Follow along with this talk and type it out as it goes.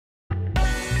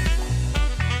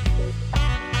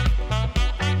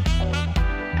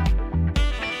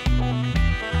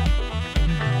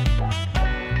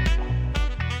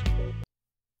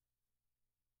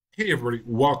Hey everybody,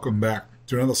 welcome back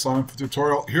to another Slimefun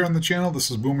tutorial here on the channel.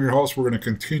 This is Boom, your host. We're going to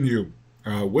continue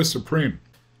with Supreme.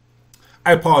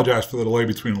 I apologize for the delay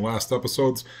between the last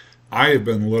episodes. I have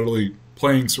been literally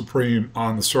playing Supreme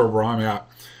on the server I'm at.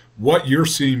 What you're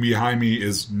seeing behind me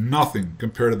is nothing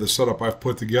compared to the setup I've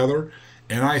put together,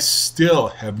 and I still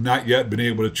have not yet been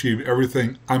able to achieve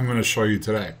everything I'm going to show you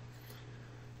today.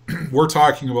 We're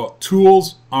talking about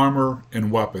tools, armor,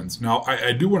 and weapons. Now,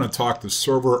 I do want to talk to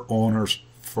server owners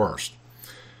first.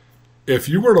 If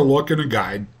you were to look in a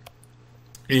guide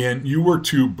and you were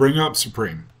to bring up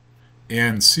Supreme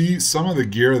and see some of the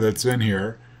gear that's in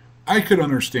here, I could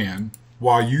understand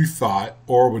why you thought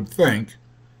or would think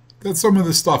that some of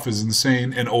this stuff is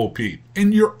insane and OP.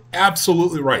 And you're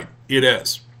absolutely right. It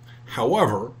is.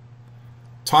 However,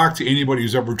 talk to anybody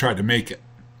who's ever tried to make it.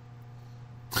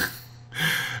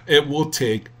 It will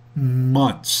take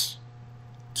months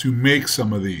to make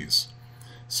some of these.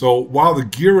 So while the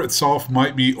gear itself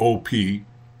might be OP, and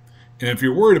if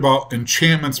you're worried about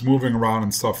enchantments moving around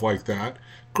and stuff like that,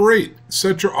 great.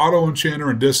 Set your auto enchanter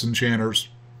and disenchanters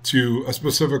to a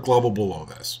specific level below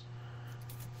this.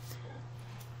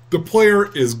 The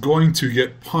player is going to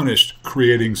get punished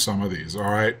creating some of these, all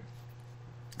right?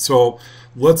 So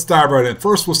let's dive right in.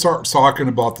 First, we'll start talking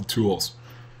about the tools.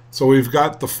 So we've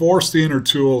got the 4 standard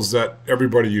tools that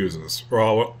everybody uses.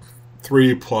 Well,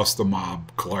 3 plus the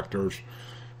mob collectors.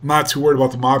 I'm not too worried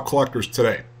about the mob collectors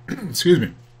today. Excuse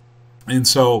me. And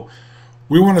so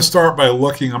we want to start by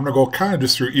looking, I'm going to go kind of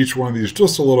just through each one of these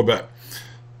just a little bit.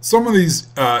 Some of these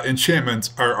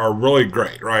enchantments are really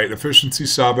great, right? Efficiency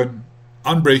 7,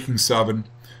 Unbreaking 7.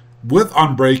 With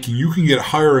Unbreaking, you can get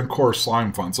higher in core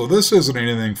Slimefun. So this isn't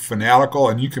anything fanatical,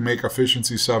 and you can make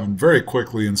Efficiency 7 very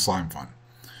quickly in Slimefun.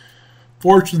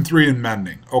 Fortune 3 and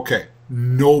Mending. Okay,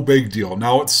 no big deal.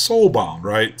 Now it's soulbound,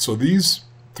 right? So these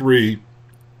 3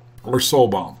 are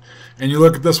soulbound. And you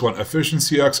look at this one,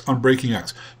 Efficiency X, Unbreaking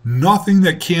X. Nothing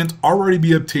that can't already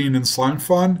be obtained in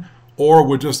Slimefun or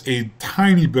with just a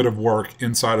tiny bit of work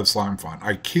inside of Slimefun.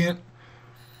 I can't...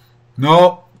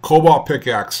 No, Cobalt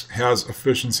Pickaxe has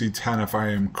Efficiency 10 if I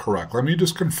am correct. Let me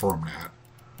just confirm that.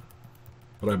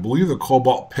 But I believe the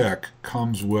Cobalt Pick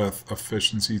comes with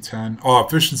Efficiency 10. Oh,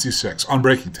 Efficiency 6,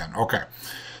 Unbreaking 10. Okay.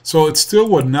 So it still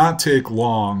would not take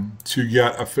long to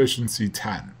get Efficiency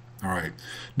 10. All right.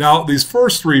 Now, these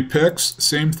first 3 picks,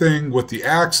 same thing with the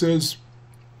axes.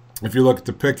 If you look at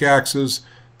the pickaxes,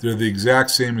 they're the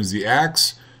exact same as the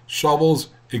axe. Shovels,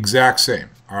 exact same.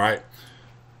 All right.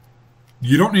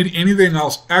 You don't need anything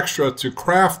else extra to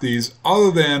craft these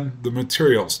other than the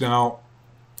materials. Now,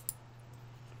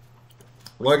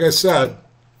 like I said,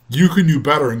 you can do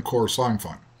better in core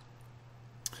Slimefun.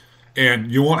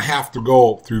 And you won't have to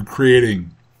go through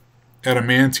creating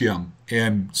adamantium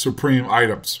and supreme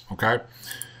items, okay?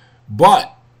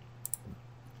 But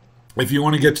if you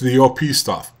want to get to the OP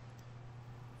stuff,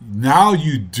 now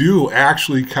you do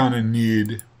actually kind of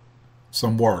need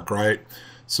some work, right?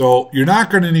 So you're not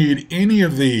going to need any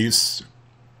of these,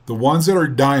 the ones that are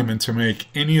diamond, to make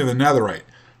any of the netherite.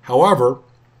 However,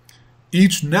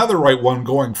 each netherite one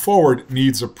going forward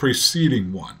needs a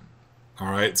preceding one. All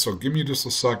right, so give me just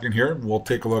a second here. We'll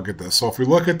take a look at this. So if we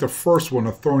look at the first one,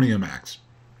 a Thornium Axe.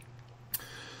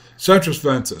 Centrus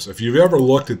Ventus, if you've ever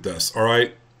looked at this, all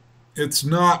right, it's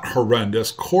not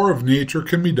horrendous. Core of Nature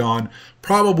can be done.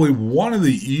 Probably one of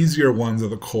the easier ones of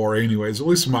the core anyways, at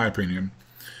least in my opinion.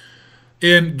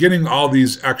 In getting all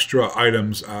these extra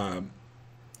items,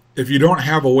 if you don't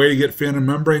have a way to get Phantom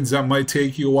Membranes, that might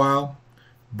take you a while.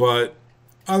 But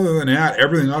other than that,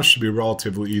 everything else should be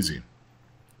relatively easy.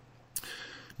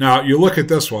 Now, you look at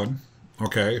this one,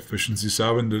 okay, Efficiency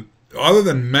 7. Other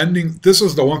than Mending, this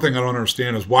is the one thing I don't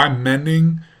understand is why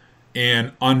Mending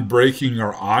and Unbreaking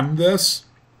are on this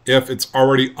if it's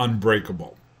already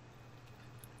unbreakable.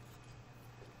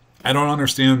 I don't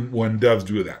understand when devs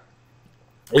do that.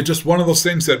 It's just one of those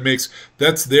things that makes,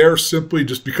 that's there simply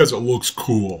just because it looks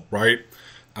cool, right?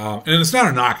 And it's not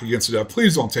a knock against the dev.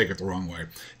 Please don't take it the wrong way.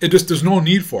 It just, there's no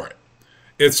need for it.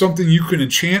 It's something you can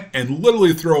enchant and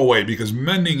literally throw away because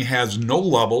Mending has no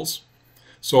levels.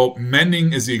 So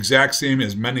Mending is the exact same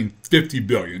as Mending 50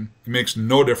 billion. It makes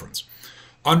no difference.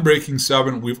 Unbreaking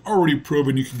 7, we've already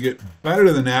proven you can get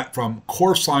better than that from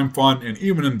core Slimefun and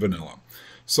even in vanilla.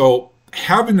 So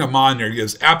having them on there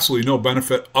gives absolutely no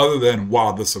benefit other than,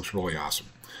 wow, this looks really awesome.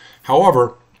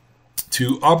 However,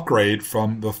 to upgrade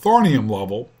from the Thornium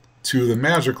level to the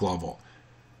Magic level,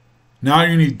 now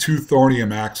you need 2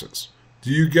 Thornium Axes. Do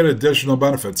you get additional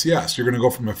benefits? Yes, you're going to go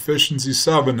from Efficiency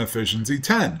 7 to Efficiency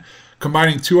 10.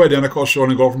 Combining 2 identical, showing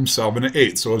to go from 7 to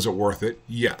 8. So is it worth it?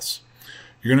 Yes.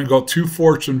 You're going to go 2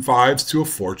 Fortune 5s to a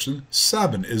Fortune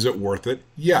 7. Is it worth it?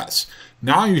 Yes.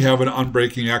 Now you have an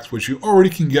Unbreaking X, which you already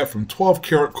can get from 12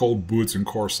 karat gold boots and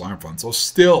core Slimefun. So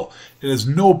still, it has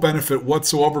no benefit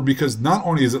whatsoever because not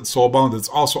only is it soulbound, it's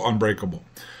also unbreakable.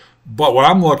 But what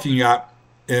I'm looking at,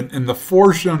 in the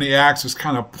Fortune on the Axe is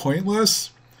kind of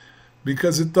pointless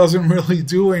because it doesn't really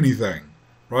do anything,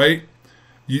 right?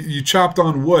 You chopped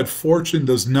on wood. Fortune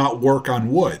does not work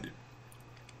on wood.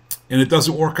 And it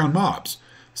doesn't work on mobs.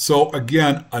 So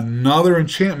again, another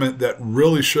enchantment that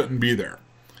really shouldn't be there.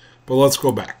 But let's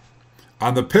go back.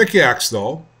 On the pickaxe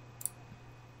though,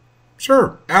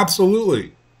 sure,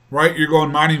 absolutely. Right? You're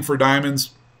going mining for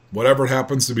diamonds, whatever it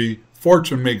happens to be.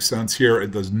 Fortune makes sense here.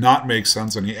 It does not make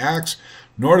sense on the axe,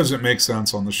 nor does it make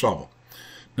sense on the shovel.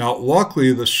 Now,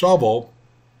 luckily, the shovel,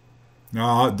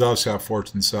 no, it does have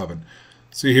Fortune 7.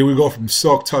 See, here we go from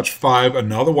Silk Touch 5,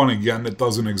 another one again that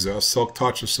doesn't exist. Silk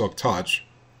Touch is Silk Touch.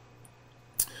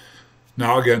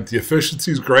 Now, again, the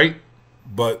efficiency is great,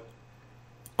 but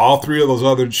all 3 of those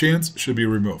other enchants should be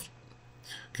removed.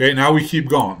 Okay, now we keep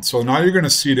going. So now you're going to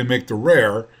see to make the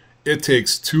rare, it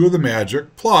takes 2 of the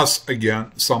magic plus,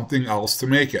 again, something else to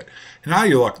make it. And now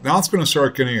you look, now it's going to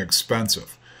start getting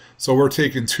expensive. So we're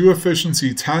taking 2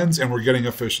 efficiency 10s and we're getting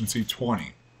efficiency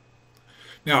 20.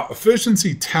 Now,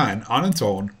 efficiency 10 on its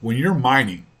own, when you're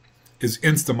mining, is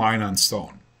insta-mine on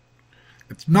stone.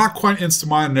 It's not quite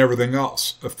insta-mine on everything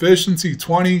else. Efficiency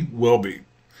 20 will be.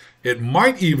 It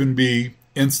might even be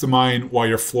insta-mine while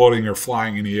you're floating or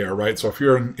flying in the air, right? So if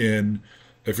you're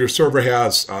if your server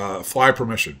has fly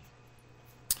permission,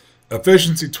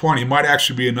 efficiency 20 might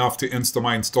actually be enough to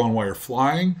insta-mine stone while you're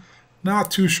flying.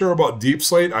 Not too sure about Deep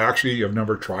Slate. I actually have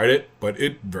never tried it, but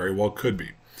it very well could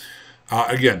be.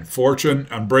 Again, Fortune,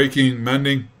 Unbreaking,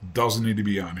 Mending doesn't need to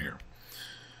be on here.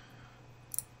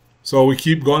 So we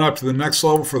keep going up to the next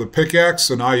level for the pickaxe.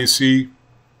 So now you see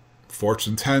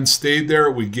Fortune 10 stayed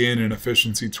there. We gain an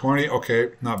efficiency 20. Okay,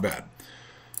 not bad.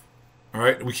 All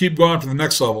right, we keep going up to the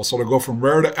next level. So to go from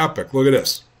rare to epic, look at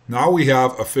this. Now we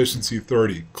have efficiency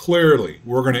 30. Clearly,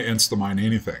 we're going to insta-mine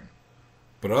anything.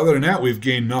 But other than that, we've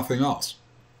gained nothing else.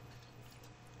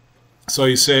 So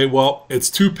you say, well, it's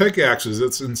 2 pickaxes.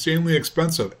 It's insanely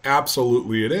expensive.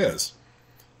 Absolutely it is.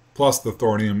 Plus the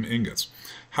thorium ingots.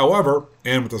 However,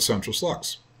 and with the central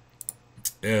slux.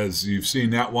 As you've seen,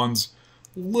 that one's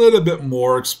a little bit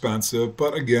more expensive,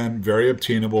 but again, very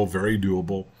obtainable, very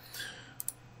doable.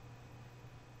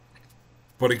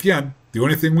 But again, the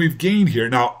only thing we've gained here,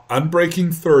 now,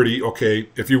 Unbreaking 30, okay,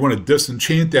 if you want to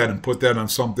disenchant that and put that on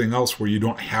something else where you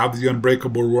don't have the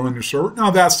Unbreakable rule on your server, now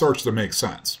that starts to make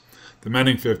sense. The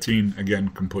Mending 15, again,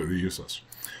 completely useless.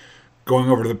 Going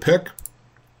over to the pick,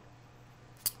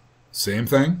 same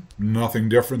thing, nothing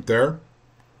different there.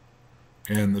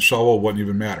 And the shovel wouldn't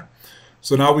even matter.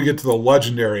 So now we get to the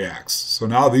Legendary Axe. So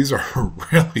now these are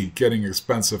really getting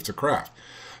expensive to craft.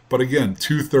 But again,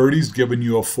 2 30s giving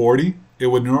you a 40. It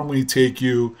would normally take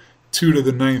you 2 to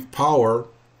the 9th power,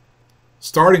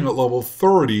 starting at level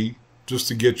 30, just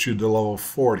to get you to level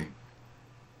 40.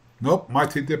 Nope,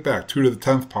 might take that back, 2 to the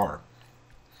 10th power.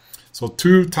 So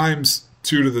 2 times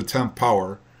 2 to the 10th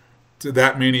power to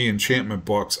that many enchantment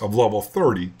books of level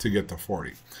 30 to get to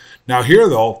 40. Now here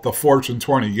though, the Fortune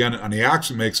 20, again, on the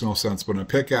axe it makes no sense, but on a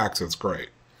pickaxe it's great.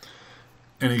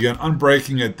 And again,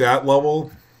 Unbreaking at that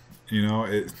level, you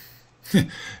know,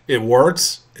 it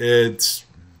works. It's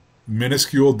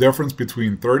minuscule difference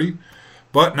between 30.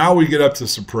 But now we get up to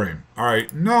Supreme. All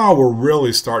right, now we're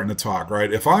really starting to talk,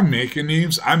 right? If I'm making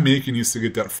these to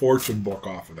get that Fortune book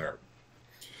off of there.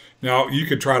 Now, you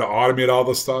could try to automate all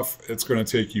this stuff. It's going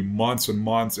to take you months and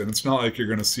months, and it's not like you're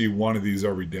going to see one of these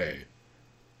every day.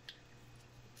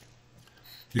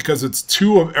 Because it's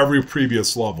 2 of every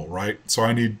previous level, right? So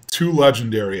I need 2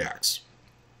 Legendary Axe.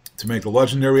 To make the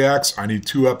Legendary Axe, I need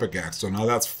 2 Epic Axe. So now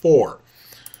that's 4.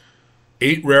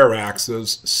 8 Rare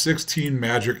Axes, 16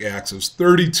 Magic Axes,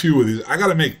 32 of these. I got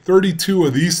to make 32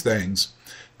 of these things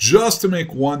just to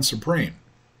make 1 Supreme.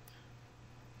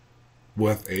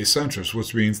 With a Centris,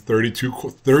 which means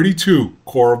 32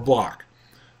 core of block.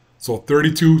 So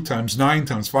 32 times 9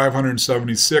 times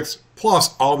 576,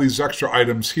 plus all these extra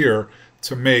items here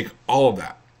to make all of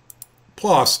that.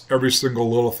 Plus every single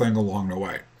little thing along the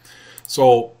way.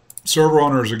 So server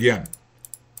owners, again,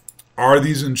 are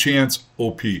these enchants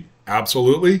OP?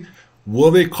 Absolutely.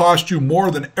 Will they cost you more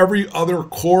than every other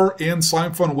core and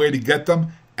Slimefun way to get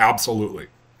them? Absolutely.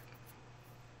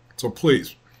 So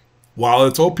please, while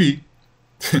it's OP,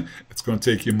 it's going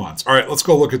to take you months. All right, let's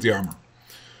go look at the armor.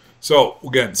 So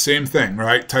again, same thing,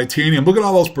 right? Titanium. Look at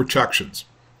all those protections.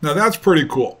 Now that's pretty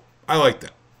cool. I like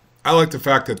that. I like the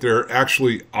fact that they're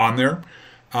actually on there.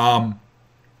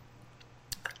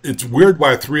 It's weird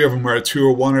why 3 of them are at 2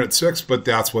 or 1 are at 6, but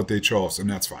that's what they chose, and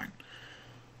that's fine.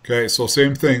 Okay, so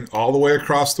same thing all the way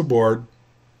across the board,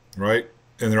 right?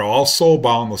 And they're all soul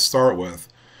bound to start with.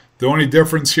 The only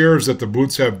difference here is that the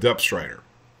boots have depth strider.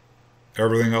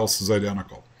 Everything else is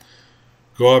identical.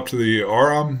 Go up to the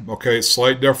Aram. Okay,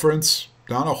 slight difference.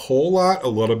 Not a whole lot, a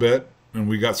little bit. And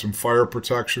we got some fire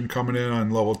protection coming in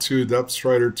on level 2, depth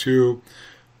strider 2.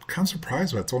 I'm kind of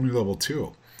surprised that it's only level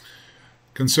 2,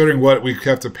 considering what we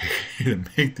have to pay to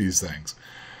make these things.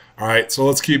 All right, so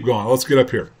let's keep going. Let's get up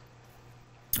here.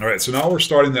 All right, so now we're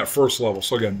starting that first level.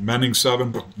 So again, mending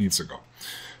 7 needs to go.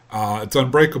 It's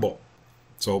unbreakable.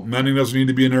 So mending doesn't need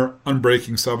to be in there.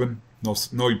 Unbreaking 7,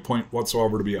 no point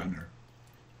whatsoever to be on there.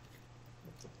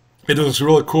 It looks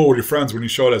really cool with your friends when you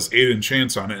show it as 8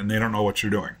 enchants on it and they don't know what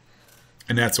you're doing.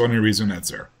 And that's the only reason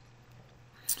that's there.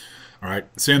 All right,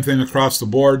 same thing across the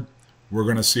board. We're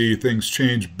going to see things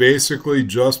change basically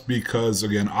just because,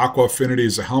 again, Aqua Affinity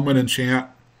is a helmet enchant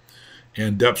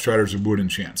and Depth Strider is a boot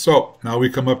enchant. So now we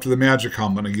come up to the Magic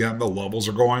Helmet. Again, the levels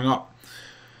are going up.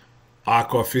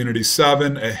 Aqua Affinity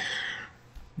 7.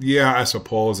 Yeah, I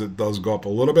suppose it does go up a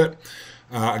little bit.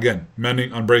 Again,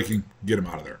 mending, unbreaking, get them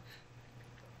out of there.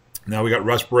 Now we got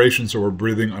respiration, so we're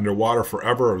breathing underwater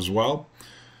forever as well.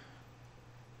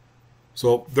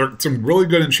 So there's some really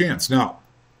good enchants. Now,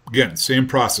 again, same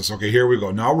process. Okay, here we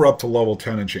go. Now we're up to level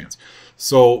 10 enchants.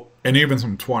 So, and even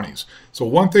some 20s. So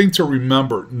one thing to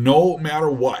remember, no matter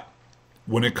what,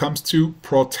 when it comes to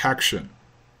protection,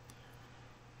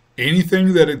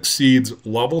 anything that exceeds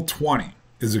level 20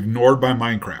 is ignored by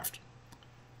Minecraft.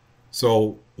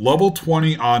 So level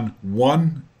 20 on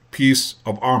one piece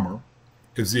of armor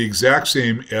is the exact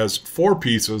same as 4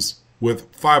 pieces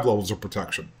with 5 levels of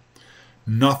protection.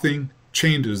 Nothing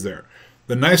changes there.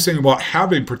 The nice thing about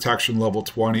having protection level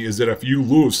 20 is that if you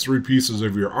lose 3 pieces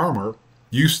of your armor,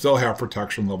 you still have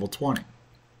protection level 20.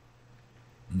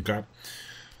 Okay?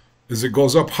 As it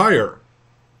goes up higher,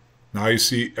 now you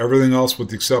see everything else with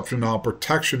the exception now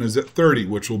protection is at 30,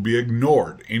 which will be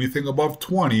ignored. Anything above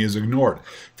 20 is ignored.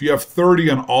 If you have 30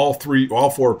 on all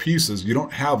 4 pieces, you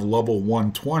don't have level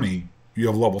 120, you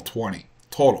have level 20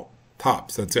 total,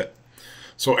 tops, that's it.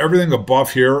 So everything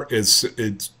above here it's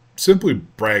simply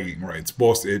bragging, right?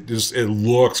 It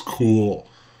looks cool,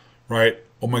 right?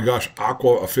 Oh my gosh,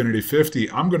 Aqua Affinity 50,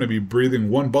 I'm going to be breathing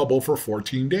 1 bubble for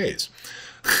 14 days.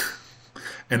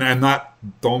 And I'm not,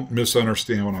 don't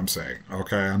misunderstand what I'm saying,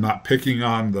 okay? I'm not picking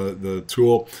on the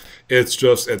tool. It's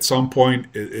just at some point,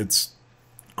 it's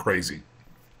crazy.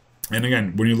 And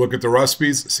again, when you look at the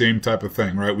recipes, same type of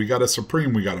thing, right? We got a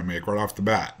Supreme we got to make right off the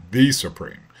bat. The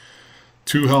Supreme.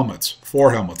 2 helmets,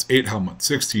 4 helmets, 8 helmets,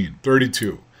 16,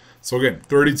 32. So again,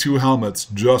 32 helmets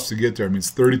just to get there. It means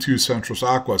 32 Centros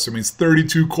Aquas. It means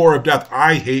 32 Core of Death.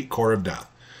 I hate Core of Death.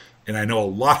 And I know a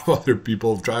lot of other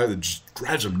people have tried it. It just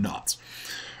drives them nuts.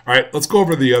 All right, let's go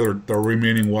over the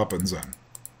remaining weapons then.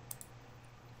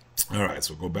 All right,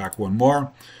 so go back one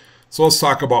more. So let's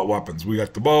talk about weapons. We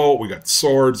got the bow, we got the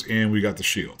swords, and we got the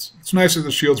shields. It's nice that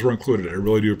the shields were included. I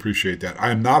really do appreciate that.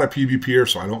 I am not a PvPer,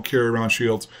 so I don't carry around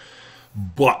shields.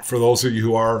 But for those of you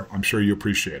who are, I'm sure you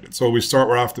appreciate it. So we start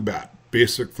right off the bat.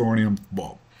 Basic Thornium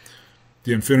bow.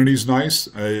 The Infinity's nice.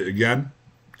 Again,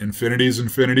 Infinity is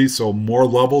Infinity, so more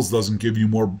levels doesn't give you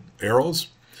more arrows.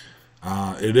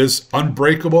 It is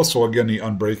unbreakable, so again, the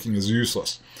unbreaking is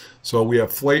useless. So we have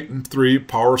Flaton 3,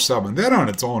 Power 7. That on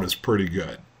its own is pretty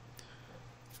good.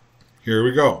 Here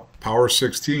we go. Power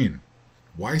 16.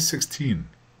 Why 16?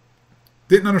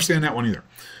 Didn't understand that one either.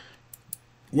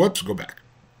 Whoops, go back.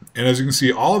 And as you can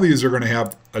see, all of these are going to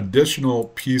have additional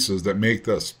pieces that make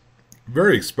this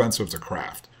very expensive to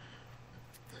craft.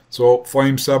 So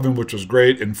Flame 7, which is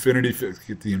great. Infinity,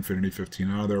 get the Infinity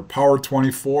 15 out of there. Power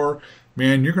 24,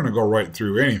 man, you're going to go right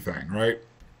through anything, right?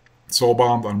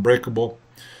 Soulbound, Unbreakable.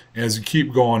 And as you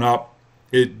keep going up,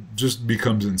 it just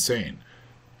becomes insane.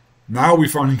 Now we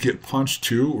finally get Punch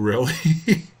 2, really?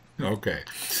 Okay.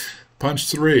 Punch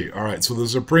 3. All right, so the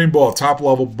Supreme Bow, top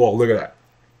level bow, look at that.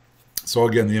 So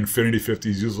again, the Infinity 50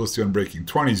 is useless, the Unbreaking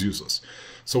 20 is useless.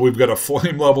 So we've got a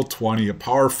Flame level 20, a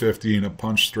Power 50, and a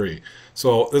Punch 3.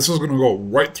 So this is going to go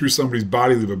right through somebody's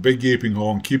body, leave a big gaping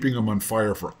hole, and keeping them on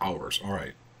fire for hours. All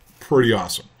right, pretty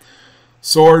awesome.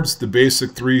 Swords, the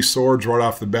basic 3 swords right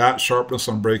off the bat, Sharpness,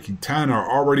 Unbreaking 10 are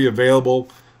already available.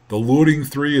 The Looting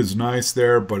 3 is nice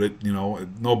there, but it, you know,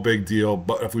 no big deal.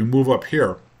 But if we move up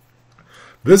here,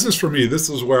 this is for me, this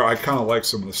is where I kind of like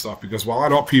some of the stuff, because while I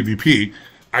don't PvP,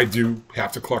 I do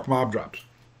have to collect mob drops,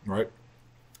 right?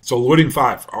 So Looting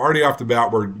 5, already off the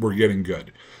bat, we're getting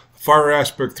good. Fire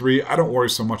Aspect 3, I don't worry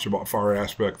so much about Fire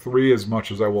Aspect 3 as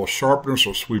much as I will Sharpness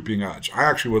or Sweeping Edge. I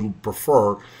actually would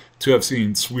prefer to have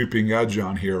seen Sweeping Edge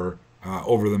on here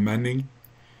over the Mending.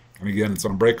 And again, it's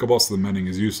unbreakable, so the Mending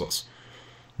is useless.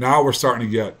 Now we're starting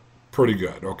to get pretty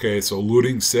good. Okay, so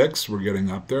Looting 6, we're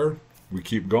getting up there. We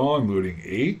keep going. Looting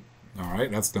 8, all right,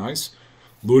 that's nice.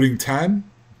 Looting 10,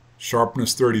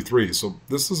 Sharpness 33. So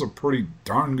this is a pretty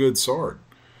darn good sword.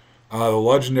 The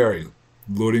Legendary,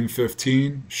 Looting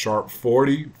 15, Sharp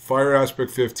 40, Fire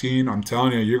Aspect 15. I'm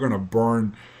telling you, you're going to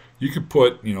burn. You could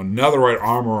put, netherite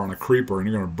armor on a creeper and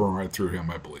you're going to burn right through him,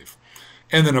 I believe.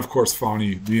 And then, of course,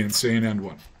 Fauny, the insane end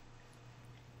one.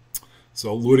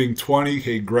 So Looting 20,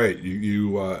 hey, great.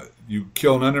 You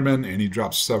kill an Enderman and he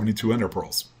drops 72 Ender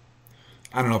Pearls.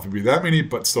 I don't know if it'd be that many,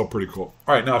 but still pretty cool.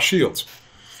 All right, now shields.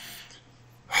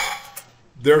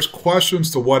 There's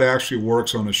questions to what actually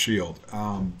works on a shield.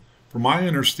 From my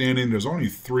understanding, there's only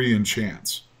 3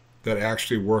 enchants that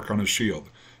actually work on a shield.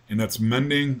 And that's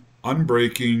Mending,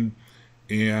 Unbreaking,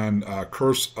 and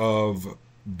Curse of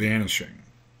Banishing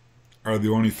are the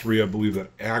only 3, I believe,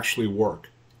 that actually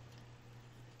work.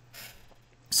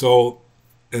 So,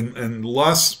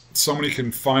 unless somebody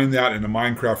can find that in the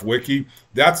Minecraft wiki,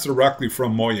 that's directly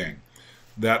from Mojang.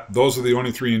 Those are the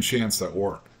only 3 enchants that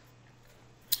work.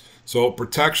 So,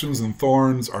 Protections and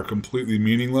Thorns are completely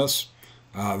meaningless.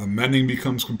 The Mending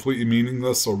becomes completely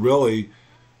meaningless. So really,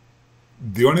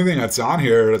 the only thing that's on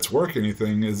here that's worth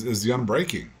anything is the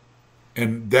Unbreaking.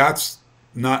 And that's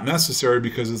not necessary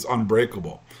because it's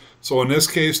unbreakable. So in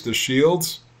this case, the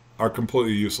shields are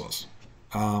completely useless.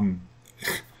 Again,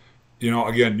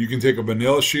 you can take a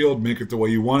vanilla shield, make it the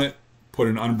way you want it, put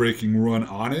an Unbreaking rune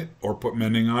on it, or put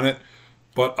Mending on it.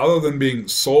 But other than being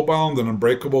soulbound and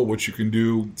unbreakable, which you can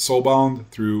do soulbound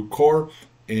through core,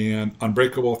 and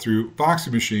unbreakable through Foxy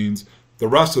Machines, the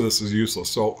rest of this is useless.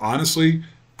 So honestly,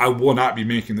 I will not be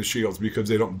making the shields because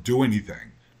they don't do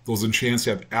anything. Those enchants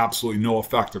have absolutely no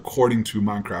effect according to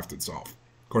Minecraft itself,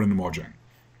 according to Mojang.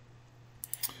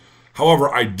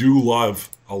 However, I do love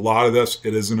a lot of this.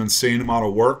 It is an insane amount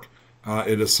of work.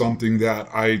 It is something that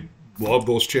I love,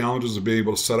 those challenges of being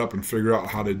able to set up and figure out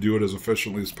how to do it as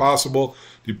efficiently as possible,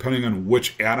 depending on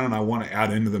which add-on I want to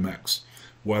add into the mix.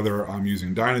 Whether I'm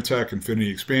using Dynatech,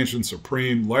 Infinity Expansion,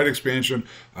 Supreme, Light Expansion,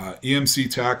 EMC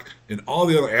Tech, and all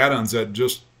the other add-ons that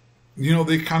just,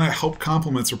 they kind of help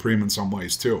complement Supreme in some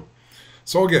ways too.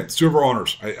 So again, server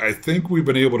owners, I think we've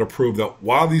been able to prove that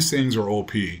while these things are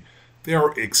OP, they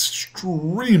are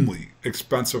extremely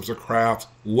expensive to craft,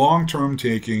 long-term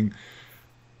taking,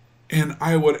 and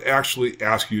I would actually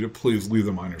ask you to please leave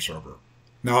them on your server.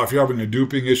 Now, if you're having a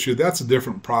duping issue, that's a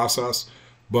different process,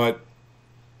 but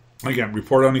again,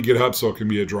 report on the GitHub so it can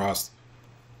be addressed.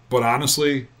 But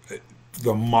honestly, the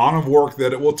amount of work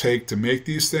that it will take to make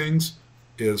these things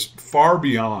is far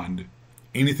beyond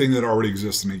anything that already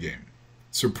exists in the game.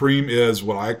 Supreme is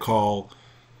what I call,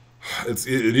 it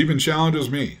even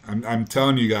challenges me. I'm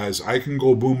telling you guys, I can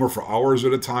go boomer for hours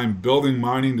at a time, building,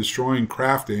 mining, destroying,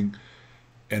 crafting,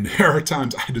 and there are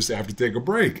times I just have to take a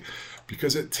break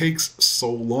because it takes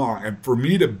so long. And for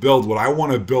me to build what I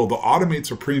want to build, to automate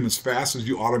Supreme as fast as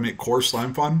you automate Core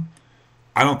Slimefun,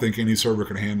 I don't think any server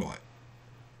can handle it.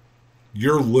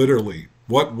 You're literally,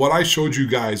 what I showed you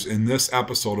guys in this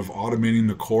episode of automating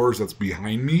the cores that's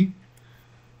behind me,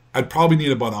 I'd probably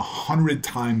need about 100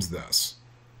 times this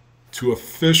to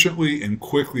efficiently and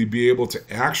quickly be able to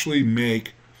actually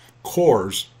make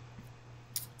cores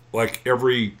like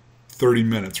every 30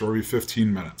 minutes or every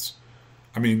 15 minutes.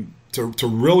 I mean, to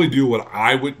really do what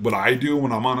I do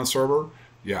when I'm on a server,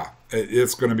 yeah,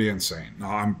 it's going to be insane.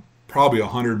 Now, I'm probably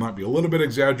 100, might be a little bit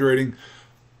exaggerating,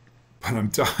 but I'm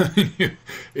telling you,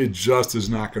 it just is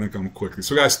not going to come quickly.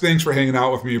 So, guys, thanks for hanging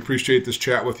out with me. Appreciate this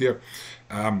chat with you.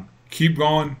 Keep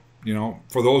going.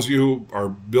 For those of you who are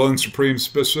building Supreme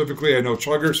specifically, I know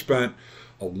Chugger spent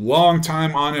a long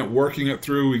time on it, working it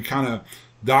through. He kind of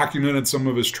documented some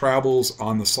of his travels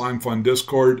on the Slimefun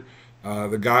Discord.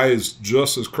 The guy is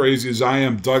just as crazy as I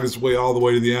am, dug his way all the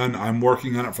way to the end. I'm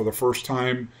working on it for the first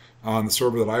time on the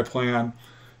server that I play on.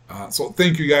 So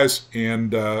thank you guys.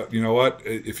 And you know what?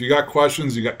 If you got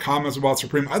questions, you got comments about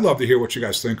Supreme, I'd love to hear what you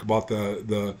guys think about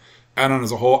the add-on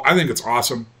as a whole. I think it's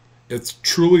awesome. It's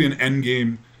truly an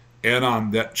endgame add-on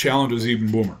that challenges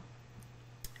even Boomer.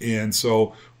 And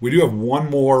so we do have one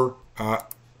more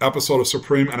episode of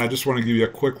Supreme, and I just want to give you a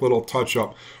quick little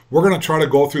touch-up. We're going to try to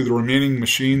go through the remaining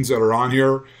machines that are on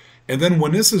here, and then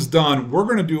when this is done, we're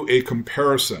going to do a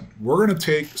comparison. We're going to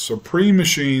take Supreme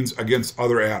machines against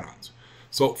other add-ons.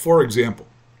 So, for example,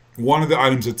 One of the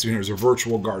items that's in here is a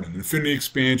virtual garden. Infinity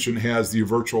Expansion has the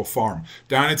virtual farm.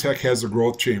 Dynatech has the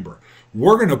growth chamber.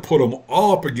 We're going to put them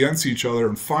all up against each other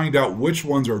and find out which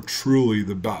ones are truly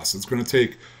the best. It's going to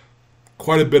take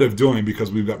quite a bit of doing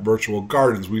because we've got virtual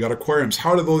gardens, we got aquariums.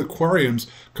 How do those aquariums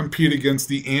compete against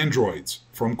the androids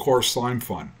from Core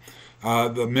Slimefun?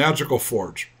 The Magical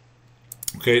Forge.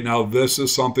 Okay, now this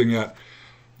is something that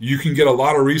you can get a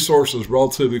lot of resources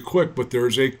relatively quick, but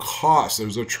there's a cost.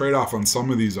 There's a trade-off on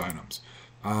some of these items,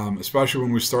 especially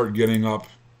when we start getting up,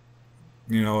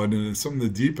 in some of the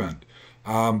deep end.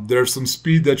 There's some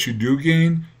speed that you do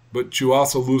gain, but you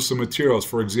also lose some materials.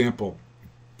 For example,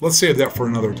 let's save that for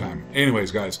another time.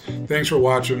 Anyways, guys, thanks for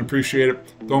watching. Appreciate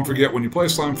it. Don't forget, when you play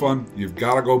Slimefun, you've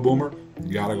got to go Boomer.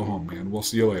 You got to go home, man. We'll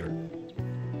see you later.